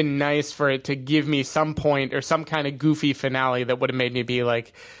would have been nice for it to give me some point or some kind of goofy finale that would have made me be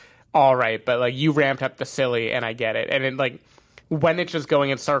like, all right, but like you ramped up the silly and I get it. And it like when it's just going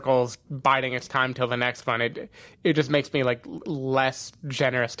in circles, biding its time till the next one, it just makes me like less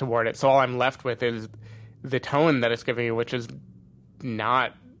generous toward it. So all I'm left with is the tone that it's giving me, which is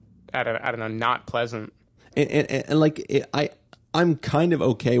not, I don't know, not pleasant. And like I'm kind of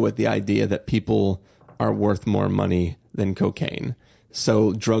okay with the idea that people are worth more money than cocaine.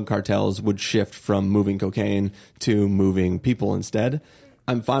 So drug cartels would shift from moving cocaine to moving people instead.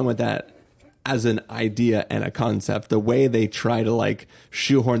 I'm fine with that as an idea and a concept. The way they try to like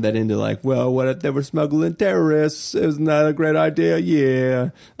shoehorn that into like, well, what if they were smuggling terrorists? Isn't that a great idea? Yeah.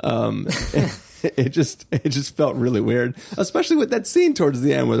 It just felt really weird, especially with that scene towards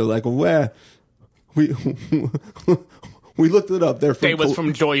the end where they're like, well, we looked it up. They was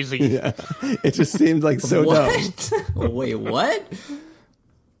from Jersey. Yeah. It just seemed like so dumb. Wait, what?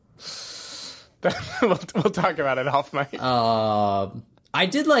 we'll talk about it off mic. I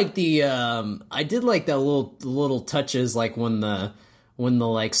did like the little touches, like when the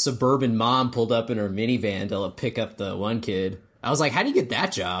like suburban mom pulled up in her minivan to pick up the one kid. I was like, how do you get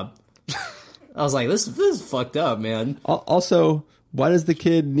that job? I was like, this is fucked up, man. Also, why does the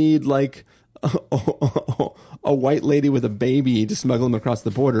kid need like a white lady with a baby to smuggle him across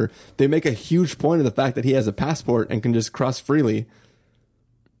the border. They make a huge point of the fact that he has a passport and can just cross freely.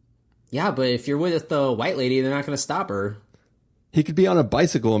 Yeah, but if you're with the white lady, they're not going to stop her. He could be on a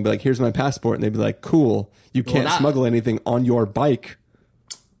bicycle and be like, here's my passport. And they'd be like, cool. You can't smuggle anything on your bike.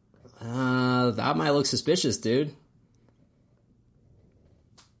 That might look suspicious, dude.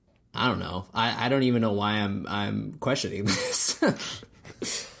 I don't know. I don't even know why I'm questioning this.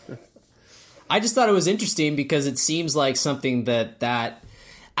 I just thought it was interesting because it seems like something that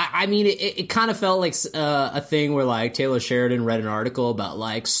I mean, it kind of felt like a thing where like Taylor Sheridan read an article about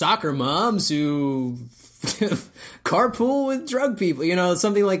like soccer moms who carpool with drug people, you know,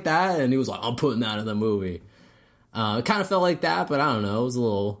 something like that. And he was like, I'm putting that in the movie. It kind of felt like that, but I don't know. It was a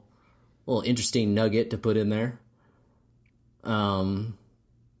little interesting nugget to put in there.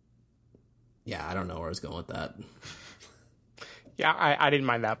 Yeah, I don't know where I was going with that. Yeah, I didn't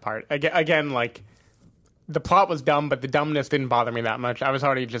mind that part. Again, like, the plot was dumb, but the dumbness didn't bother me that much. I was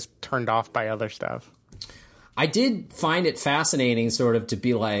already just turned off by other stuff. I did find it fascinating, sort of, to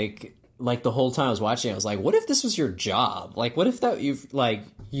be like the whole time I was watching, I was like, what if this was your job? Like, what if that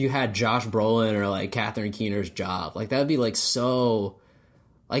you had Josh Brolin or like Catherine Keener's job? Like, that would be like so,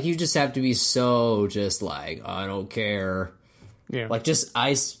 like, you just have to be so just like, I don't care. Yeah. Like, just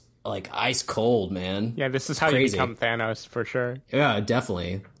ice cold, man. Yeah, this is how Crazy. you become Thanos, for sure. Yeah,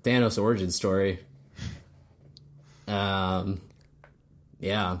 definitely. Thanos origin story. Yeah.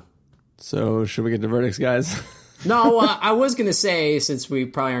 So, should we get to verdicts, guys? No, I was going to say, since we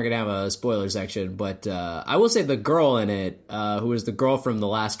probably aren't going to have a spoiler section, but I will say the girl in it, who was the girl from the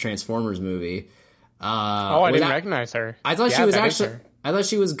last Transformers movie. I didn't recognize her. I thought she was I thought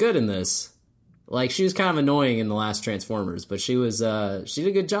she was good in this. Like, she was kind of annoying in the last Transformers, but she did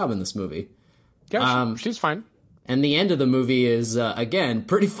a good job in this movie. Yeah, she's fine. And the end of the movie is, again,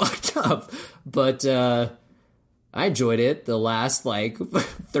 pretty fucked up, but I enjoyed it. The last,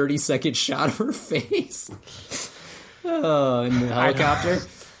 30-second shot of her face. Oh, in the helicopter.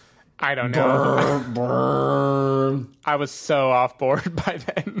 I don't know. Burn. I was so off board by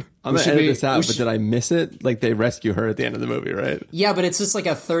then. I'm going to edit this out, but did I miss it? Like, they rescue her at the end of the movie, right? Yeah, but it's just like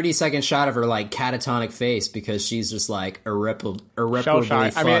a 30-second shot of her, catatonic face because she's just, irreparably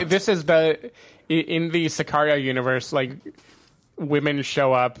fucked. I mean, this is in the Sicario universe, women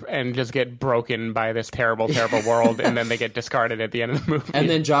show up and just get broken by this terrible, terrible world, and then they get discarded at the end of the movie. And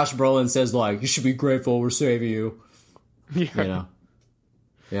then Josh Brolin says, you should be grateful we're saving you. Yeah. You know?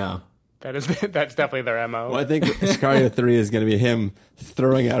 Yeah. That's definitely their MO. Well, I think Sicario 3 is going to be him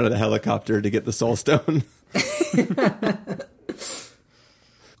throwing out of the helicopter to get the Soul Stone.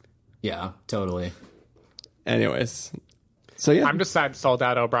 Yeah, totally. Anyways. So, yeah. I'm just sad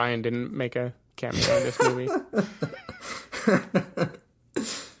Soldado O'Brien didn't make a cameo in this movie.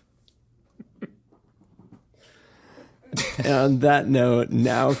 And on that note,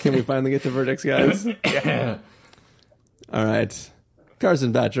 now can we finally get to verdicts, guys? Yeah. All right.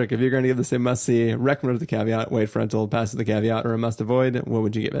 Carson Patrick, if you're going to give this a must-see, recommend with the caveat, wait for rental, pass with the caveat, or a must-avoid, what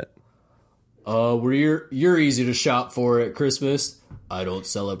would you give it? Well, you're easy to shop for at Christmas. I don't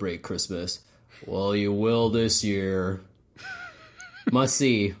celebrate Christmas. Well, you will this year.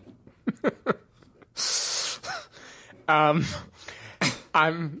 Must-see. I'm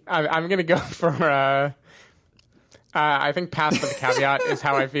gonna go for I think pass with the caveat is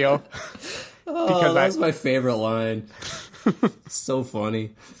how I feel. Because that's my favorite line. So funny.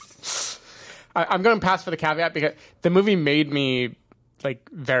 I'm going to pass for the caveat because the movie made me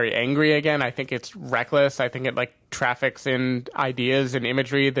very angry again. I think it's reckless. I think it traffics in ideas and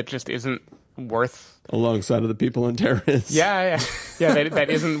imagery that just isn't worth alongside of the people in terrorists. Yeah.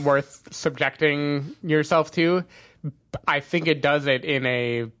 That isn't worth subjecting yourself to. I think it does it in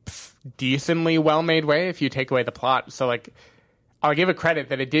a decently well-made way if you take away the plot. So I'll give it credit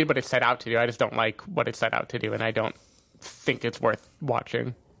that it did what it set out to do. I just don't like what it set out to do, and I don't think it's worth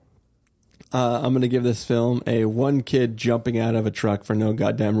watching. I'm going to give this film a one kid jumping out of a truck for no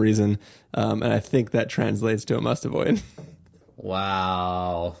goddamn reason, and I think that translates to a must avoid.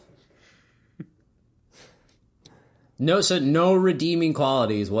 Wow. No redeeming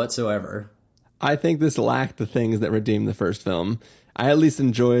qualities whatsoever. I think this lacked the things that redeemed the first film. I at least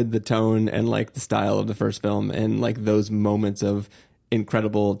enjoyed the tone and the style of the first film and those moments of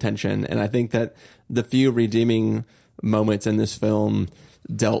incredible tension. And I think that the few redeeming moments in this film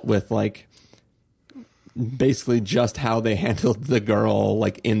dealt with basically just how they handled the girl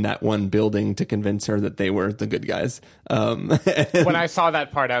in that one building to convince her that they were the good guys. When I saw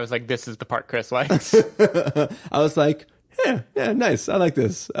that part, I was like, this is the part Chris likes. I was like, yeah, nice. I like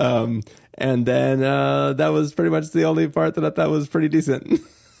this. And then that was pretty much the only part that I thought was pretty decent.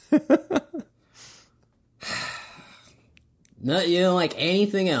 No, you didn't like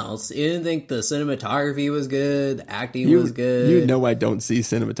anything else. You didn't think the cinematography was good, the acting was good. You know I don't see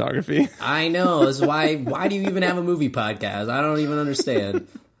cinematography. I know. That's why do you even have a movie podcast? I don't even understand.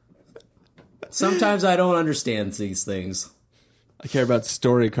 Sometimes I don't understand these things. I care about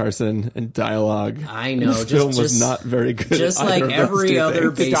story, Carson, and dialogue. I know. This film was not very good. Just like every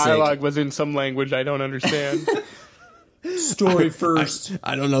other basic. The dialogue was in some language I don't understand. Story first.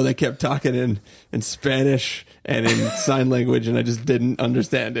 I don't know. They kept talking in Spanish and in sign language, and I just didn't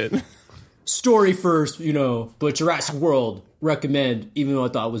understand it. Story first, but Jurassic World, recommend, even though I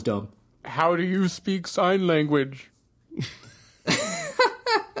thought it was dumb. How do you speak sign language?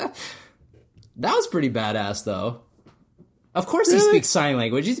 That was pretty badass, though. Of course he speaks sign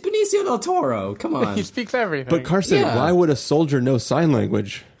language. He's Benicio del Toro. Come on. He speaks everything. But Carson, why would a soldier know sign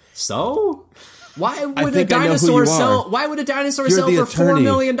language? So? Why would a dinosaur sell for $4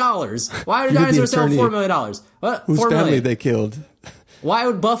 million? Why would a dinosaur sell $4 million? What? Whose family they killed? Why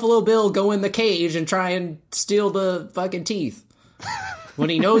would Buffalo Bill go in the cage and try and steal the fucking teeth? When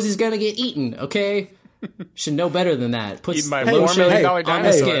he knows he's gonna get eaten, okay? Should know better than that. Eat my $4 million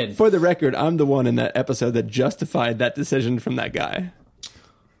dinosaur. Hey, for the record, I'm the one in that episode that justified that decision from that guy.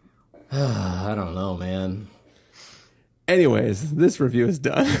 I don't know, man. Anyways, this review is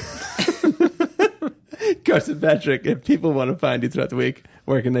done. Carson Patrick, if people want to find you throughout the week,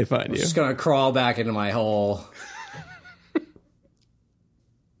 where can they find you? I'm just gonna crawl back into my hole.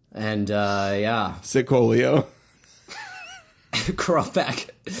 And, Sicario. Crawl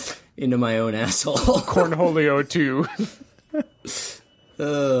back into my own asshole. Cornholio 2.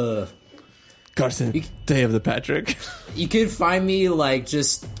 Carson, Day of the Patrick. You can find me,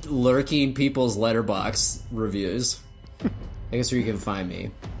 just lurking people's letterbox reviews. I guess where you can find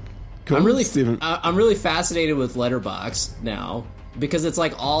me. Cool. I'm really fascinated with Letterboxd now because it's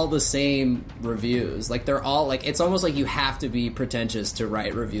all the same reviews. They're all it's almost like you have to be pretentious to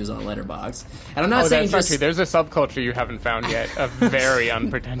write reviews on Letterboxd. And I'm not saying that's not true. There's a subculture you haven't found yet of very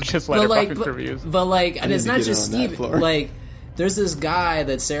unpretentious Letterboxd reviews. But and it's not just Steve. There's this guy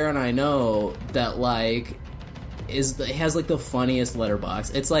that Sarah and I know that has the funniest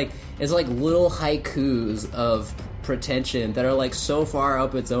letterbox. It's like little haikus of pretension that are so far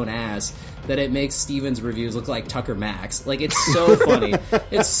up its own ass that it makes Steven's reviews look like Tucker Max. It's so funny.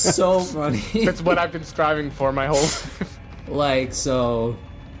 It's so funny. That's what I've been striving for my whole life. So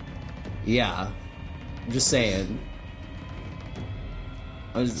yeah, I'm just saying.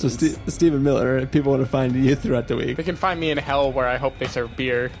 So Stephen Miller, if people want to find you throughout the week, they can find me in hell where I hope they serve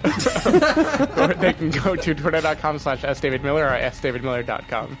beer. Or they can go to twitter.com/sdavidmiller or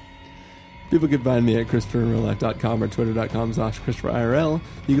sdavidmiller.com. People can find me at ChristopherInRealLife.com or Twitter.com/ChristopherIRL.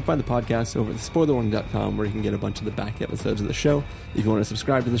 You can find the podcast over at SpoilerWarning.com, where you can get a bunch of the back episodes of the show. If you want to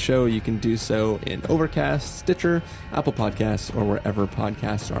subscribe to the show, you can do so in Overcast, Stitcher, Apple Podcasts, or wherever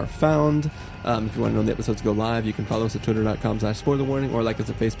podcasts are found. If you want to know when the episodes go live, you can follow us at Twitter.com/SpoilerWarning or like us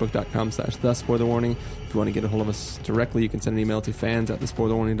at Facebook.com/TheSpoilerWarning. If you want to get a hold of us directly, you can send an email to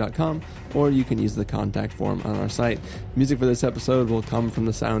fans@TheSpoilerWarning.com, or you can use the contact form on our site. Music for this episode will come from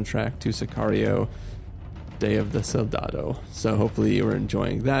the soundtrack to Sicario, Day of the Soldado. So hopefully you are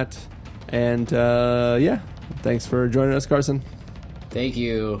enjoying that. And thanks for joining us, Carson. Thank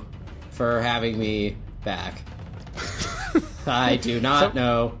you for having me back. I do not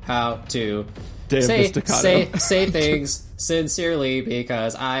know how to say things sincerely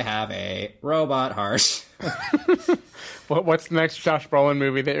because I have a robot heart. What's the next Josh Brolin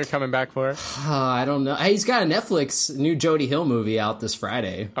movie that you're coming back for? I don't know. He's got a Netflix new Jody Hill movie out this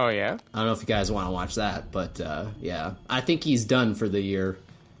Friday. Oh, yeah? I don't know if you guys want to watch that, but yeah. I think he's done for the year.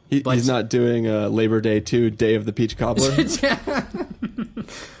 He's not doing Labor Day 2, Day of the Peach Cobbler?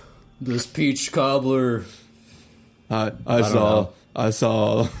 This peach cobbler... I saw. I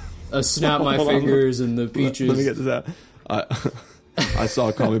snapped my fingers and the peaches. Let me get this out. I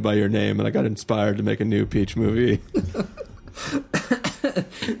saw Call Me By Your Name, and I got inspired to make a new Peach movie.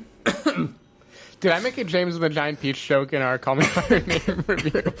 Did I make a James and the Giant Peach joke in our Call Me By Your Name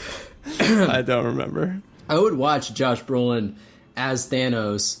review? I don't remember. I would watch Josh Brolin as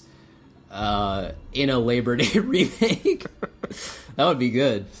Thanos in a Labor Day remake. That would be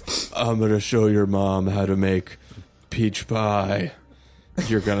good. I'm going to show your mom how to make peach pie.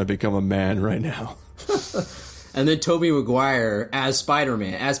 You're gonna become a man right now. And then Tobey Maguire as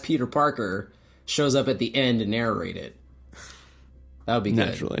Spider-Man, as Peter Parker, shows up at the end to narrate it. That would be good.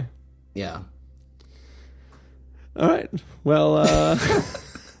 Naturally. Yeah. All right. Well, I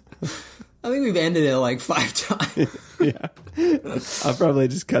think we've ended it 5 times. Yeah. I'll probably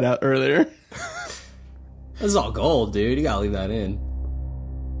just cut out earlier. This is all gold, dude. You gotta leave that in.